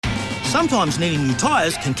Sometimes needing new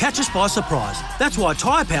tyres can catch us by surprise. That's why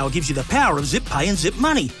Tyre Power gives you the power of zip pay and zip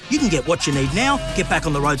money. You can get what you need now, get back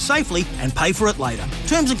on the road safely and pay for it later.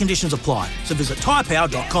 Terms and conditions apply. So visit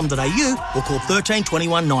tyrepower.com.au or call 13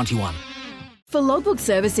 21 91. For logbook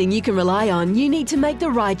servicing you can rely on, you need to make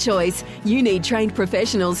the right choice. You need trained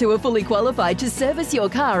professionals who are fully qualified to service your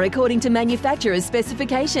car according to manufacturer's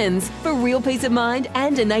specifications. For real peace of mind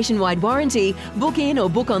and a nationwide warranty, book in or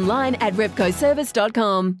book online at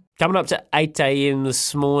repcoservice.com. Coming up to 8 a.m.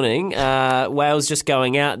 this morning, Wales just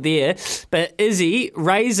going out there. But Izzy,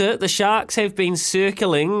 Razor, the Sharks have been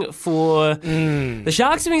circling for... The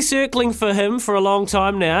Sharks have been circling for him for a long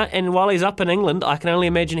time now, and while he's up in England, I can only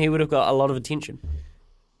imagine he would have got a lot of attention.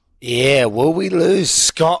 Yeah, will we lose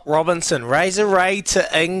Scott Robinson, Razor Ray to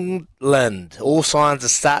England? All signs are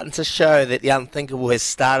starting to show that the unthinkable has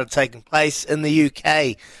started taking place in the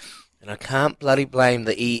UK. And I can't bloody blame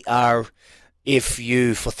the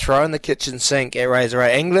ERFU for throwing the kitchen sink at Razor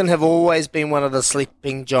Ray. England have always been one of the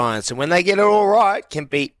sleeping giants, and when they get it all right, can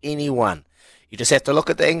beat anyone. You just have to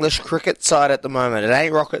look at the English cricket side at the moment. It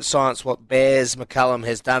ain't rocket science what Baz McCullum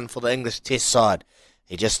has done for the English Test side.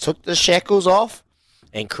 He just took the shackles off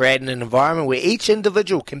and created an environment where each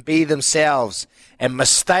individual can be themselves, and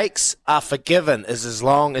mistakes are forgiven as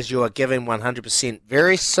long as you are given 100%.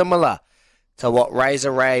 Very similar to what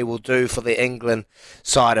Razor Ray will do for the England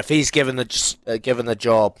side if he's given the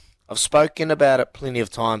job. I've spoken about it plenty of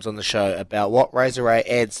times on the show about what Razor Ray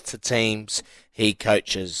adds to teams he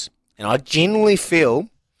coaches, and I genuinely feel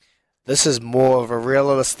this is more of a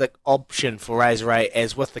realistic option for Razor Ray,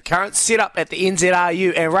 as with the current setup at the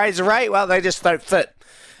NZRU and Razor Ray, well, they just don't fit.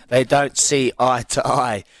 They don't see eye to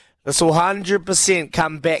eye. This will 100%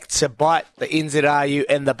 come back to bite the NZRU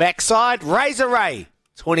in the backside. Razor Ray,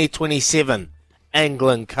 2027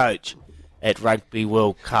 England coach at Rugby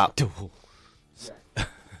World Cup.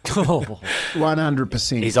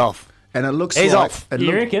 100%. He's off. And it looks He's like off.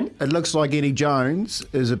 You reckon? It looks like Eddie Jones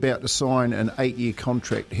is about to sign an 8-year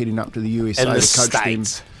contract heading up to the USA to coach them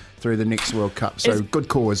through the next World Cup. So good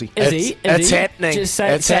call, Izzy. It's happening. Just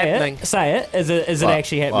say happening. Say it. Is it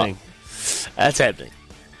actually happening? It's happening.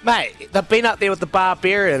 Mate, they've been up there with the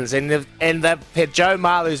Barbarians, and they've had Joe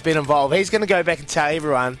Marler who's been involved. He's going to go back and tell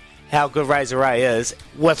everyone how good Razor Ray is.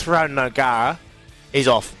 With Ronan O'Gara, he's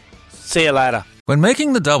off. See you later. When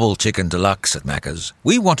making the double chicken deluxe at Macca's,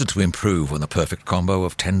 we wanted to improve on the perfect combo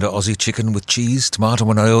of tender Aussie chicken with cheese, tomato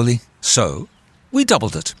and aioli. So, we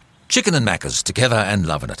doubled it. Chicken and Macca's, together and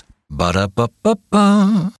loving it.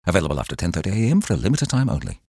 Ba-da-ba-ba-ba. Available after 10:30 a.m. for a limited time only.